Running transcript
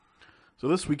So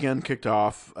this weekend kicked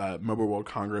off Mobile World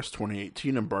Congress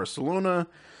 2018 in Barcelona.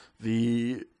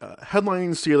 The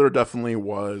headlining sealer definitely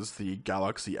was the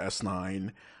Galaxy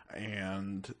S9,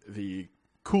 and the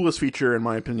coolest feature, in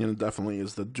my opinion, definitely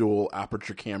is the dual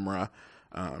aperture camera,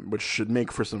 which should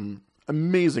make for some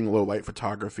amazing low light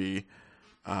photography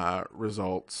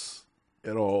results.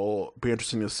 It'll be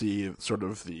interesting to see sort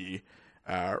of the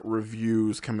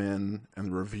reviews come in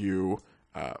and review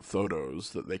photos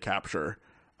that they capture.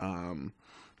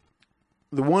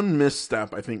 The one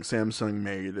misstep I think Samsung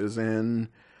made is in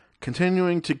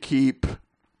continuing to keep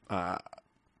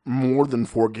more than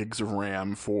 4 gigs of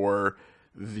RAM for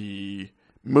the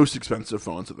most expensive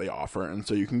phones that they offer. And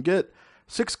so you can get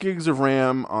 6 gigs of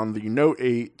RAM on the Note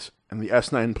 8 and the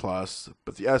S9 Plus,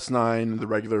 but the S9, the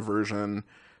regular version,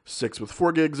 6 with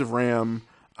 4 gigs of RAM.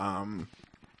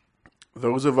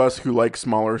 Those of us who like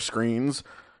smaller screens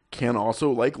can also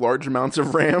like large amounts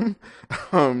of RAM.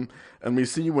 And we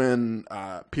see when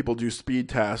people do speed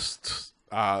tests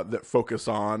that focus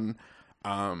on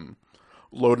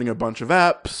loading a bunch of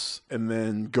apps and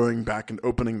then going back and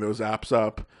opening those apps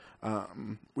up,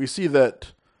 we see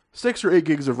that 6 or 8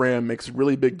 gigs of RAM makes a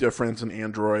really big difference in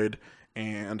Android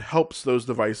and helps those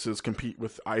devices compete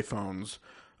with iPhones.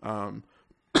 And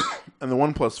the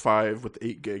OnePlus 5 with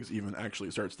 8 gigs even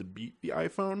actually starts to beat the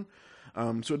iPhone.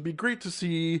 So it'd be great to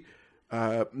see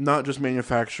not just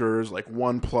manufacturers like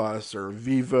OnePlus or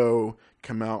Vivo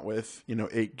come out with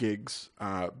 8 gigs,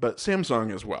 but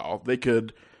Samsung as well. They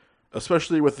could,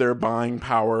 especially with their buying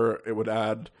power, it would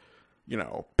add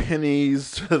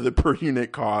pennies to the per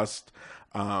unit cost,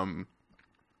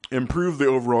 improve the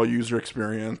overall user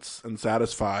experience, and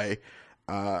satisfy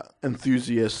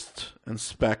enthusiasts and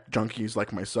spec junkies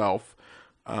like myself.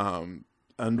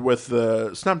 And with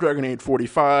the Snapdragon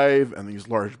 845 and these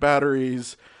large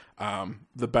batteries,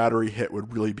 the battery hit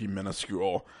would really be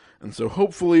minuscule. And so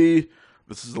hopefully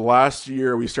this is the last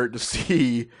year we start to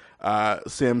see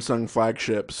Samsung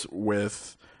flagships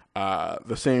with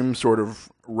the same sort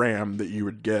of RAM that you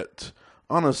would get,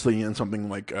 honestly, in something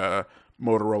like a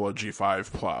Motorola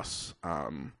G5 Plus,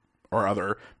 or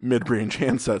other mid-range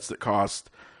handsets that cost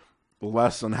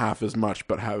less than half as much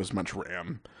but have as much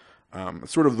RAM.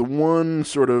 It's sort of the one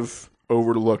sort of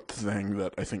overlooked thing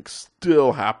that I think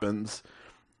still happens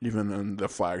even in the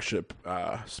flagship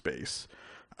space.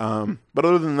 But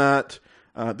other than that,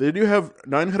 they do have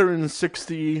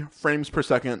 960 frames per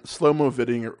second slow-mo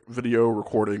video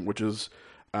recording, which is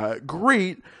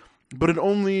great, but it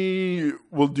only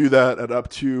will do that at up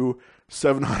to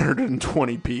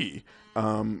 720p,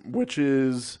 which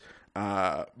is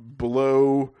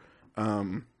below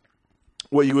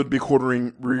what you would be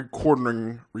recording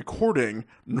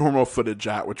normal footage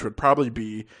at, which would probably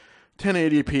be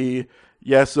 1080p.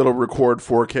 Yes, it'll record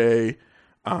 4K,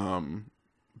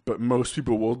 but most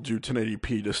people will do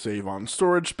 1080p to save on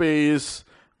storage space,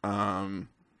 and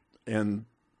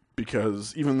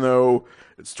because even though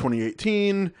it's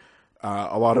 2018,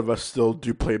 a lot of us still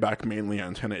do playback mainly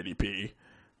on 1080p.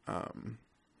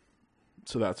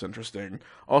 So that's interesting.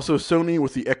 Also, Sony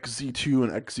with the XZ2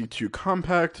 and XZ2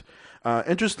 Compact.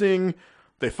 Interesting.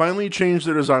 They finally changed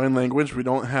their design language. We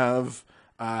don't have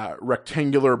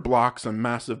rectangular blocks and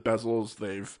massive bezels.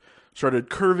 They've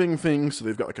started curving things, so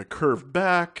they've got like a curved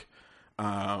back.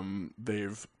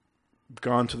 They've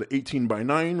gone to the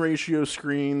 18:9 ratio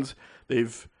screens.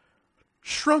 They've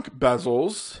shrunk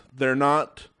bezels. They're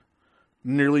not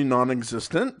nearly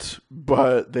non-existent,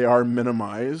 but they are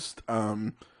minimized.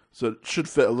 So it should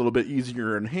fit a little bit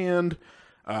easier in hand.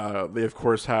 They, of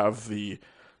course, have the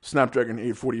Snapdragon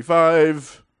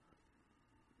 845.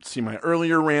 See my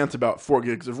earlier rant about 4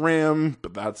 gigs of RAM,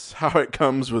 but that's how it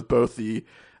comes with both the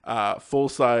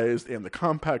full-sized and the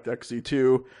compact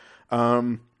XZ2.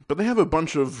 But they have a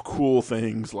bunch of cool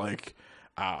things like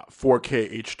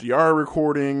 4K HDR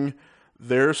recording.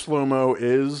 Their slow-mo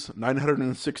is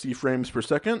 960 frames per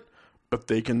second, but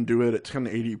they can do it at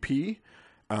 1080p.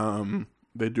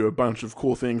 They do a bunch of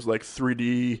cool things like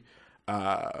 3D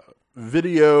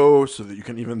video, so that you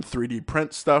can even 3D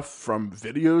print stuff from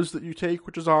videos that you take,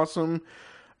 which is awesome.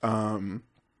 A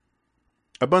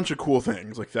bunch of cool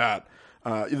things like that.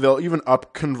 They'll even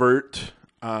convert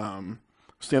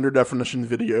standard definition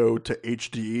video to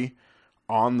HD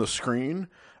on the screen.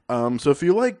 So if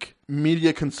you like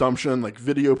media consumption, like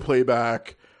video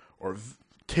playback or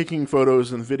taking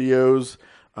photos and videos,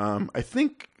 I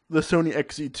think the Sony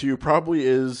XZ2 probably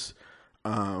is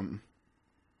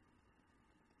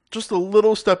just a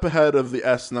little step ahead of the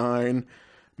S9,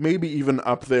 maybe even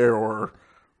up there or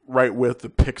right with the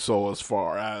Pixel as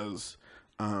far as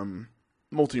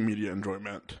multimedia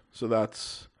enjoyment. So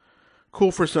that's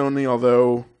cool for Sony,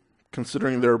 although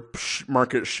considering their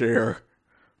market share,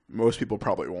 most people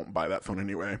probably won't buy that phone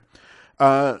anyway.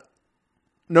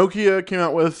 Nokia came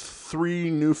out with 3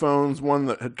 new phones, one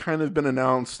that had kind of been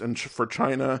announced for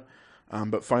China,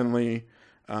 but finally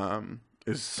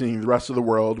is seeing the rest of the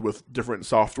world with different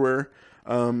software.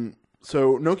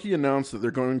 So Nokia announced that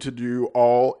they're going to do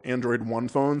all Android One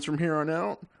phones from here on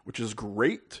out, which is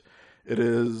great. It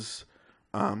is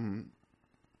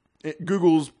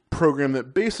Google's program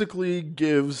that basically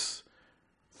gives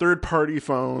third-party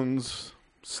phones,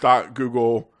 stock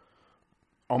Google,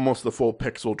 almost the full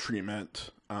pixel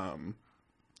treatment.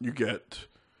 You get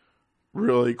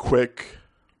really quick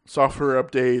software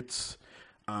updates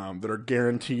that are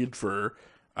guaranteed for,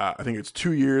 I think it's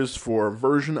 2 years for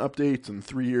version updates and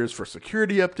 3 years for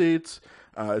security updates.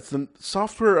 It's the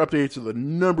software updates are the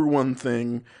number one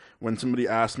thing when somebody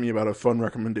asks me about a phone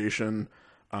recommendation.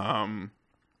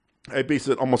 I base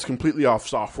it almost completely off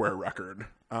software record.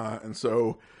 And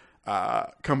so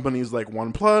companies like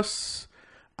OnePlus,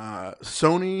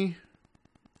 Sony,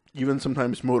 even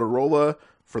sometimes Motorola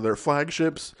for their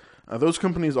flagships, those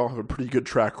companies all have a pretty good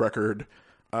track record.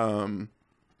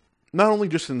 Not only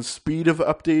just in speed of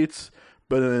updates,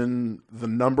 but in the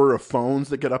number of phones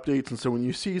that get updates. And so when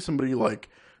you see somebody like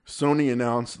Sony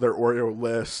announce their Oreo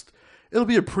list, it'll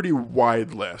be a pretty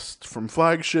wide list, from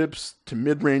flagships to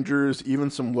mid-rangers, even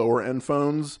some lower-end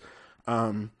phones.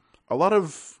 A lot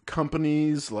of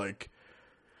companies, like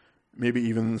maybe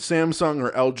even Samsung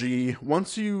or LG,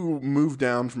 once you move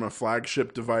down from a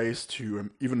flagship device to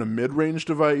even a mid-range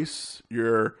device,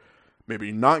 you're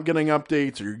maybe not getting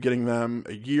updates, or you're getting them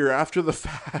a year after the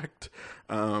fact.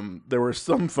 There were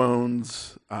some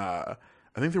phones, I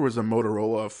think there was a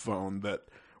Motorola phone that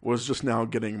was just now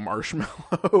getting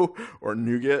Marshmallow or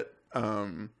Nougat.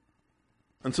 And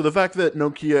so the fact that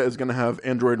Nokia is going to have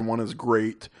Android One is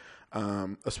great,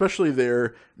 especially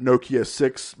their Nokia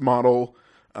 6 model,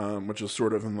 which is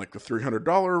sort of in like the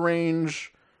 $300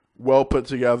 range, well put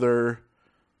together,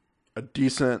 a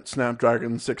decent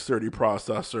Snapdragon 630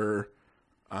 processor,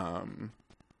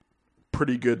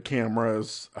 pretty good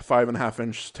cameras, a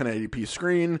 5.5-inch 1080p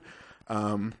screen.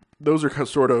 Those are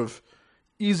sort of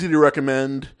easy to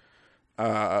recommend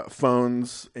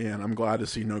phones, and I'm glad to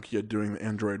see Nokia doing the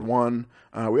Android One.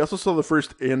 We also saw the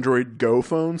first Android Go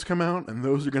phones come out, and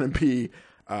those are going to be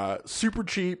super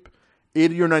cheap,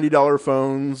 $80 or $90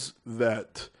 phones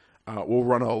that will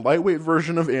run a lightweight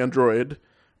version of Android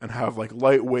and have like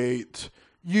lightweight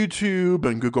YouTube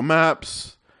and Google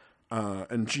Maps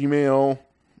and Gmail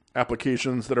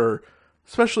applications that are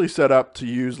specially set up to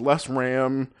use less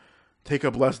RAM, take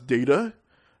up less data.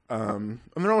 And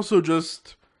they're also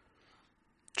just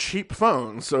cheap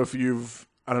phones. So if you've,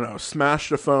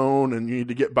 smashed a phone and you need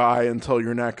to get by until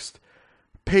your next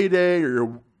payday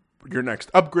or your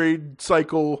next upgrade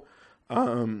cycle,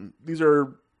 these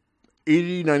are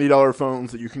 $80, $90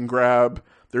 phones that you can grab.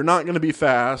 They're not going to be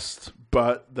fast,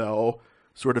 but they'll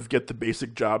sort of get the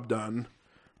basic job done.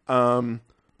 And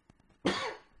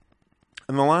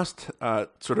the last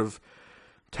sort of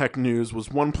tech news was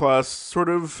OnePlus sort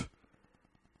of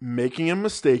making a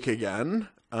mistake again.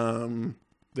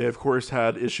 They, of course,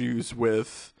 had issues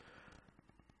with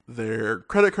their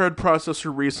credit card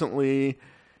processor recently,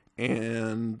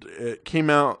 and it came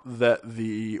out that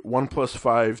the OnePlus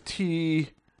 5T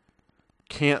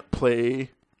can't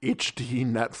play HD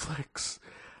Netflix.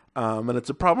 And it's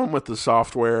a problem with the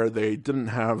software. They didn't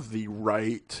have the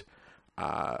right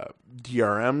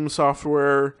DRM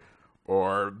software,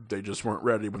 or they just weren't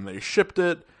ready when they shipped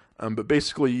it. But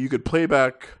basically, you could play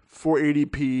back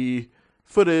 480p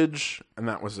footage, and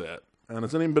that was it. And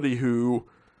as anybody who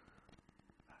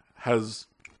has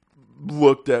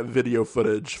looked at video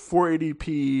footage,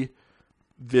 480p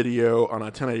video on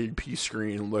a 1080p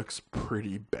screen looks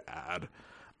pretty bad.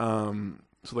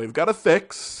 So they've got a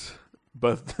fix,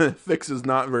 but the fix is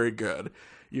not very good.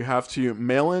 You have to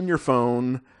mail in your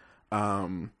phone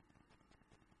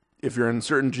if you're in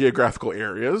certain geographical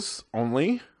areas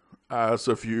only.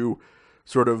 So if you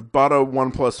sort of bought a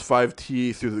OnePlus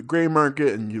 5T through the gray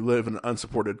market and you live in an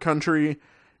unsupported country,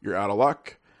 you're out of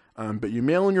luck. But you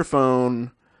mail in your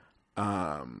phone.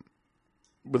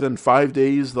 Within 5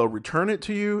 days, they'll return it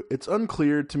to you. It's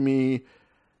unclear to me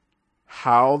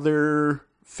how they're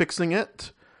fixing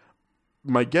it.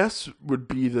 My guess would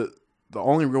be that the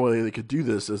only real way they could do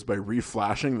this is by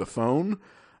reflashing the phone,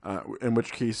 in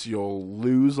which case you'll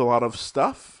lose a lot of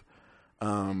stuff.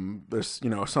 There's,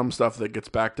 some stuff that gets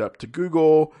backed up to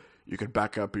Google. You could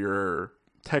back up your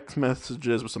text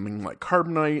messages with something like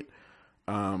Carbonite,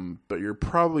 but you're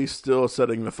probably still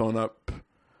setting the phone up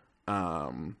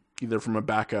either from a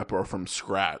backup or from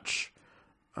scratch.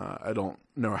 I don't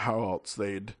know how else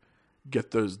they'd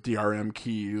get those DRM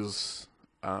keys.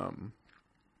 And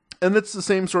it's the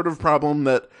same sort of problem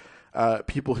that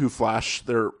people who flash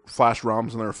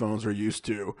ROMs on their phones are used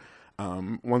to.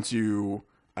 Once you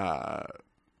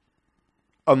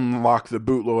unlock the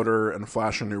bootloader and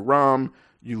flash a new ROM,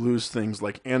 you lose things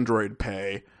like Android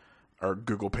Pay or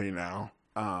Google Pay now,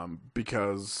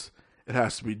 because it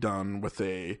has to be done with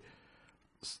a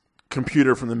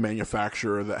computer from the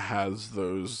manufacturer that has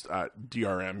those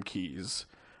DRM keys.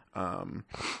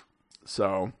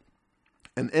 So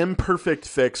an imperfect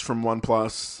fix from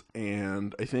OnePlus,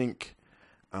 and I think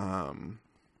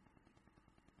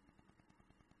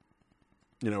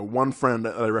one friend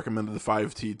that I recommended the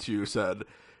 5T to said,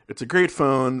 it's a great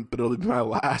phone, but it'll be my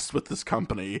last with this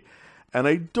company. And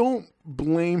I don't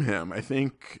blame him. I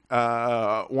think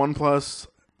OnePlus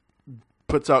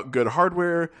puts out good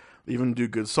hardware. They even do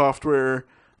good software.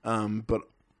 But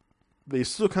they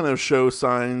still kind of show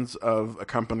signs of a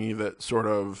company that sort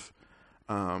of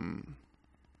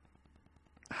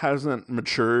hasn't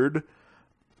matured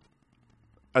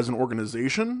as an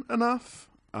organization enough.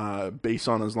 Based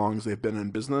on as long as they've been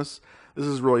in business. This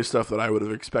is really stuff that I would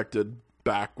have expected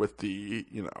back with the,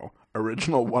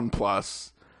 original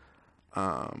OnePlus,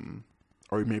 or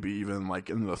maybe even like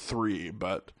in the 3,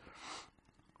 but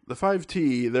the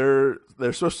 5T, they're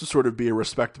supposed to sort of be a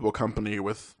respectable company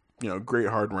with, great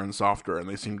hardware and software, and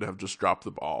they seem to have just dropped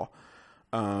the ball.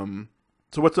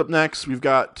 So what's up next? We've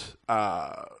got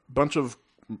a bunch of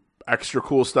extra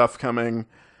cool stuff coming.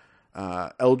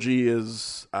 LG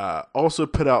is also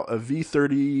put out a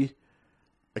V30.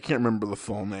 I can't remember the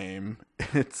full name.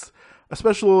 It's a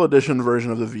special edition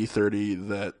version of the V30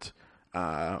 that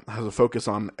has a focus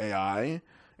on AI.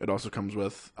 It also comes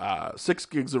with 6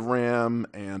 gigs of RAM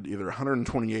and either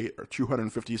 128 or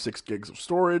 256 gigs of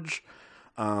storage.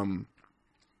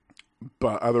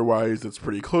 But otherwise, it's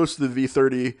pretty close to the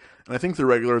V30. And I think the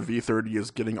regular V30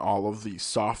 is getting all of the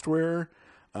software.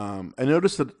 I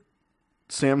noticed that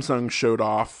Samsung showed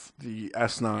off the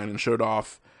S9 and showed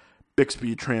off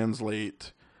Bixby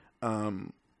Translate,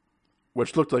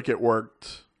 which looked like it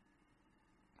worked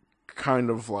kind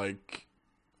of like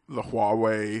the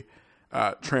Huawei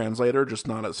translator, just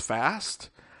not as fast.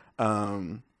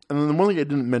 And then the one thing I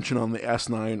didn't mention on the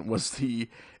S9 was the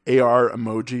AR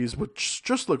emojis, which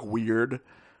just look weird.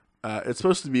 It's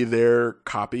supposed to be their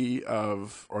copy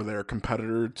of, or their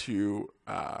competitor to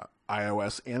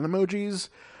iOS Animojis.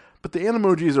 But the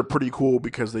Animojis are pretty cool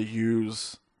because they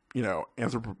use,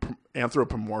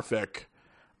 anthropomorphic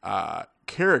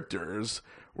characters,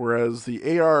 whereas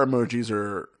the AR emojis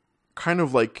are kind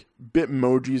of like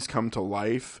Bitmojis come to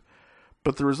life.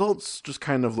 But the results just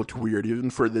kind of looked weird,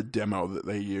 even for the demo that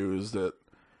they used. It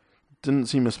didn't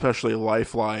seem especially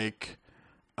lifelike,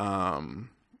 and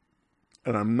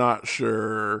I'm not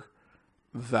sure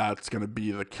that's going to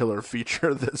be the killer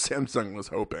feature that Samsung was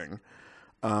hoping.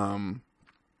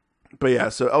 But yeah,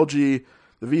 so LG,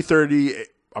 the V30,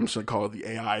 I'm just going to call it the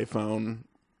AI phone,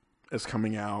 is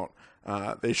coming out.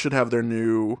 They should have their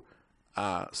new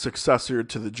successor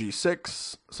to the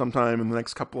G6 sometime in the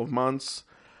next couple of months.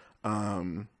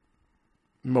 Motorola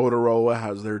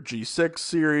has their G6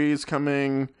 series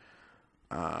coming.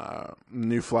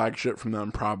 New flagship from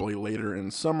them probably later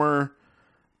in summer.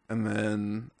 And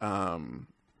then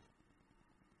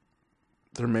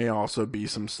there may also be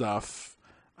some stuff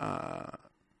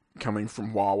coming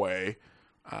from Huawei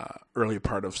early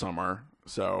part of summer.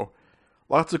 So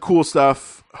lots of cool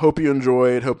stuff. Hope you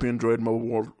enjoyed Mobile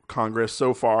World Congress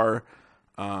so far.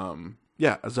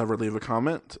 As ever, leave a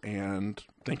comment, and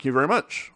thank you very much.